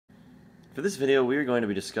For this video, we are going to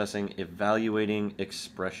be discussing evaluating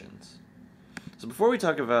expressions. So before we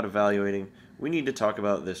talk about evaluating, we need to talk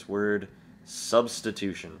about this word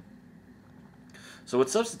substitution. So what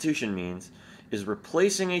substitution means is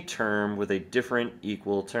replacing a term with a different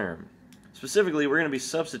equal term. Specifically, we're going to be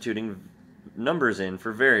substituting numbers in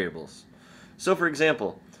for variables. So for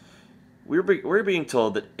example, we're being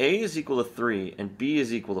told that a is equal to 3 and b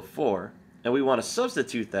is equal to 4, and we want to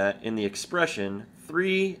substitute that in the expression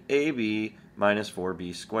 3ab minus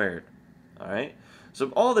 4b squared. Alright? So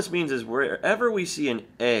all this means is wherever we see an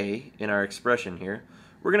a in our expression here,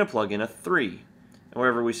 we're going to plug in a 3. And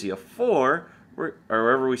wherever we see a 4, or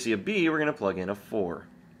wherever we see a b, we're going to plug in a 4.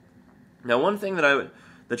 Now one thing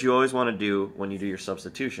that you always want to do when you do your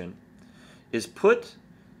substitution is put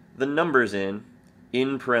the numbers in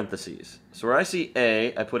parentheses. So where I see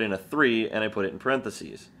a, I put in a 3 and I put it in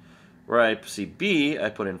parentheses. Where I see b, I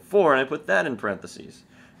put in 4 and I put that in parentheses.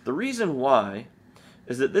 The reason why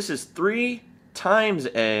is that this is 3 times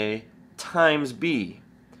a times b.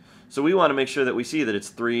 So we want to make sure that we see that it's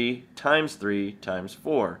 3 times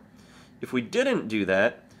 4. If we didn't do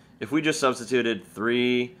that, if we just substituted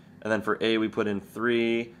 3 and then for a we put in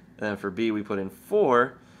 3 and then for b we put in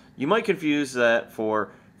 4, you might confuse that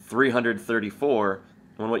for 334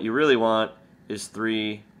 when what you really want is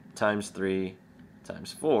 3 times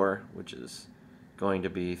 4, which is going to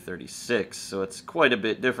be 36. So it's quite a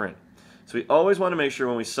bit different. So we always want to make sure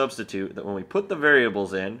when we substitute that when we put the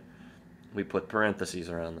variables in, we put parentheses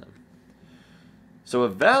around them. So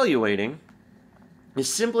evaluating is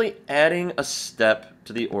simply adding a step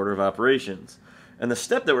to the order of operations. And the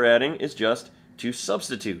step that we're adding is just to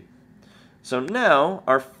substitute. So now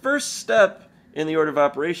our first step in the order of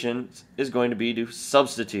operations is going to be to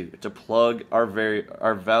substitute, to plug our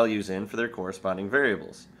values in for their corresponding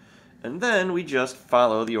variables. And then we just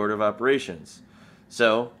follow the order of operations.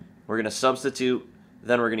 So we're going to substitute,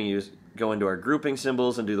 then we're going to go into our grouping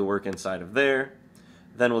symbols and do the work inside of there.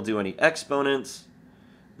 Then we'll do any exponents.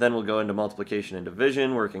 Then we'll go into multiplication and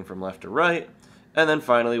division, working from left to right. And then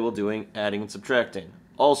finally we'll do adding and subtracting,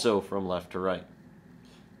 also from left to right.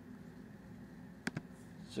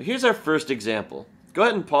 So here's our first example. Go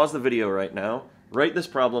ahead and pause the video right now, write this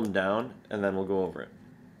problem down, and then we'll go over it.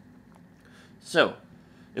 So,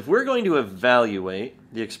 if we're going to evaluate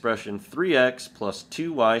the expression 3x plus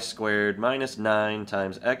 2y squared minus 9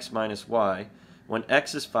 times x minus y, when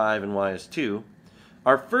x is 5 and y is 2,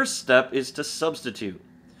 our first step is to substitute.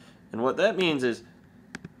 And what that means is,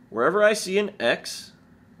 wherever I see an x,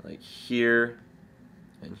 like here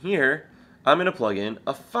and here, I'm going to plug in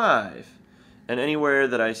a 5. And anywhere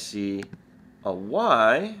that I see a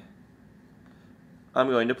y, I'm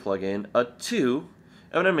going to plug in a 2.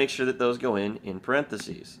 I'm going to make sure that those go in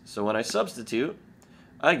parentheses. So when I substitute,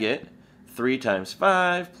 I get 3 times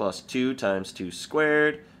 5 plus 2 times 2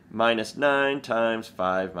 squared minus 9 times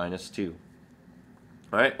 5 minus 2.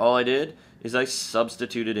 Alright, all I did is I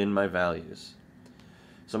substituted in my values.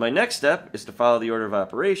 So my next step is to follow the order of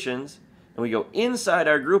operations, and we go inside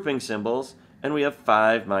our grouping symbols, and we have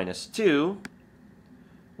 5 minus 2,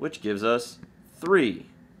 which gives us 3.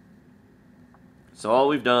 So all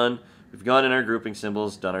we've done, we've gone in our grouping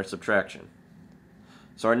symbols, done our subtraction.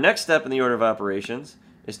 So our next step in the order of operations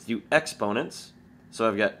is to do exponents. So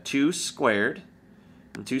I've got 2 squared,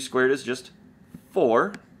 and 2 squared is just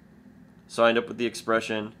 4. So I end up with the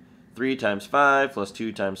expression 3 times 5 plus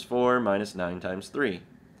 2 times 4 minus 9 times 3.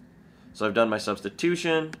 So I've done my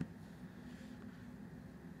substitution,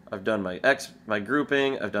 I've done my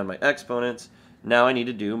grouping, I've done my exponents. Now I need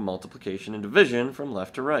to do multiplication and division from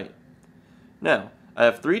left to right. Now, I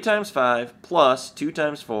have 3 times 5 plus 2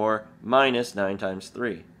 times 4 minus 9 times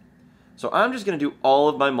 3. So I'm just going to do all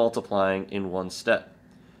of my multiplying in one step.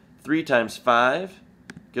 3 times 5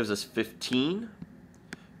 gives us 15.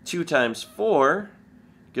 2 times 4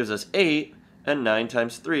 gives us 8. And 9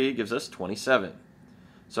 times 3 gives us 27.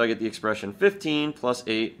 So I get the expression 15 plus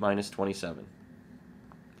 8 minus 27.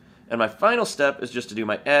 And my final step is just to do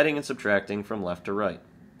my adding and subtracting from left to right.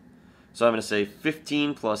 So I'm going to say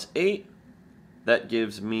 15 plus 8, that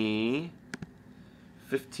gives me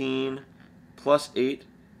 15 plus 8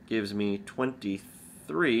 gives me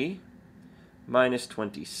 23, minus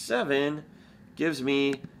 27 gives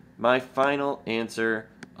me my final answer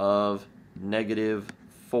of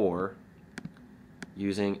 -4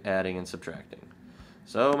 using adding and subtracting.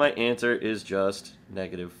 So my answer is just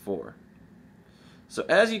 -4. So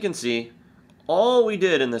as you can see, all we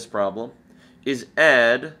did in this problem is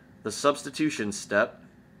add the substitution step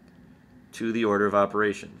to the order of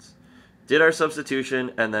operations. Did our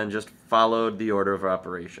substitution and then just followed the order of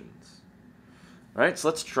operations. Alright, so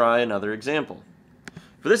let's try another example.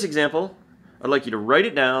 For this example, I'd like you to write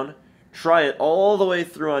it down, try it all the way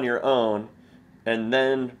through on your own, and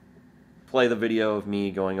then play the video of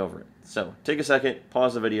me going over it. So take a second,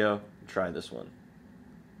 pause the video, and try this one.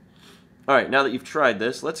 Alright, now that you've tried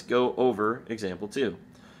this, let's go over example 2.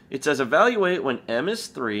 It says evaluate when m is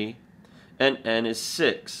 3 and n is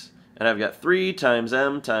 6. And I've got 3 times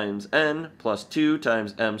m times n plus 2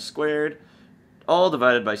 times m squared, all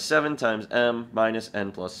divided by 7 times m minus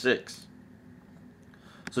n plus 6.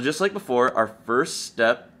 So just like before, our first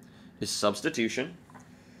step is substitution.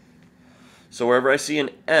 So wherever I see an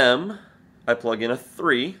m, I plug in a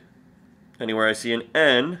 3. Anywhere I see an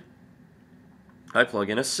n, I plug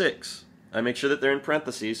in a 6. I make sure that they're in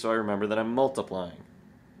parentheses so I remember that I'm multiplying.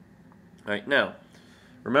 Alright, now,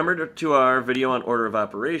 remember to our video on order of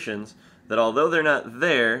operations that although they're not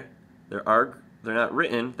there, they're not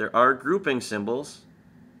written, there are grouping symbols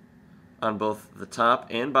on both the top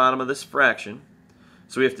and bottom of this fraction.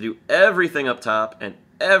 So we have to do everything up top and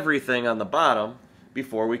everything on the bottom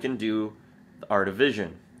before we can do our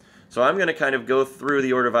division. So I'm going to kind of go through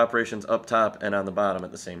the order of operations up top and on the bottom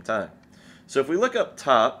at the same time. So if we look up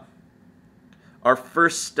top, our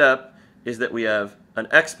first step is that we have an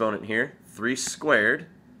exponent here, 3 squared,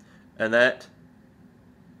 and that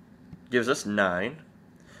gives us 9.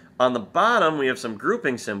 On the bottom, we have some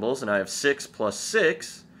grouping symbols, and I have 6 plus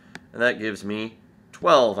 6, and that gives me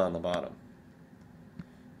 12 on the bottom.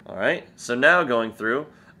 Alright, so now going through,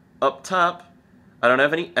 up top, I don't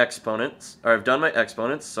have any exponents, or I've done my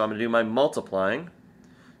exponents, so I'm going to do my multiplying.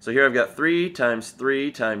 So here I've got 3 times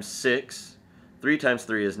 3 times 6. 3 times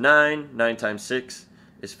 3 is 9. 9 times 6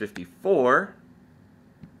 is 54.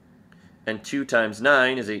 And 2 times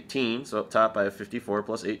 9 is 18, so up top I have 54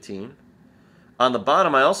 plus 18. On the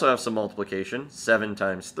bottom I also have some multiplication, 7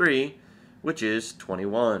 times 3, which is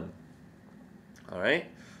 21. Alright,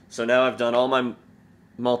 so now I've done all my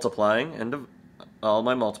multiplying and all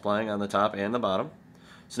my multiplying on the top and the bottom.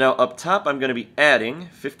 So now up top I'm going to be adding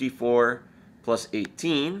 54 plus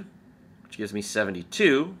 18, which gives me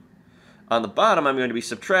 72. On the bottom I'm going to be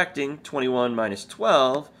subtracting 21 minus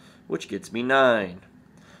 12, which gets me 9.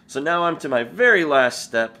 So now I'm to my very last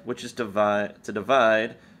step, which is to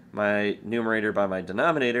divide my numerator by my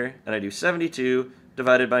denominator, and I do 72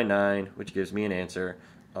 divided by 9, which gives me an answer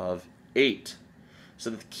of 8. So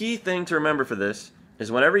the key thing to remember for this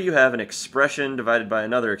is whenever you have an expression divided by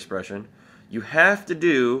another expression, you have to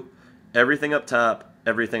do everything up top,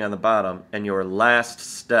 everything on the bottom, and your last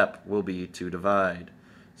step will be to divide.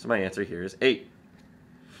 So my answer here is 8.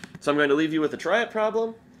 So I'm going to leave you with a try it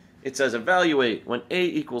problem. It says evaluate when a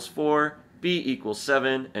equals 4, b equals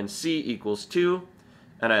 7, and c equals 2.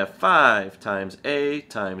 And I have 5 times a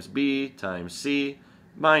times b times c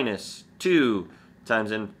minus 2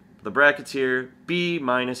 times, in the brackets here, b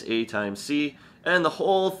minus a times c. And the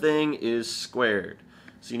whole thing is squared.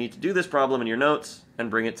 So you need to do this problem in your notes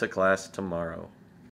and bring it to class tomorrow.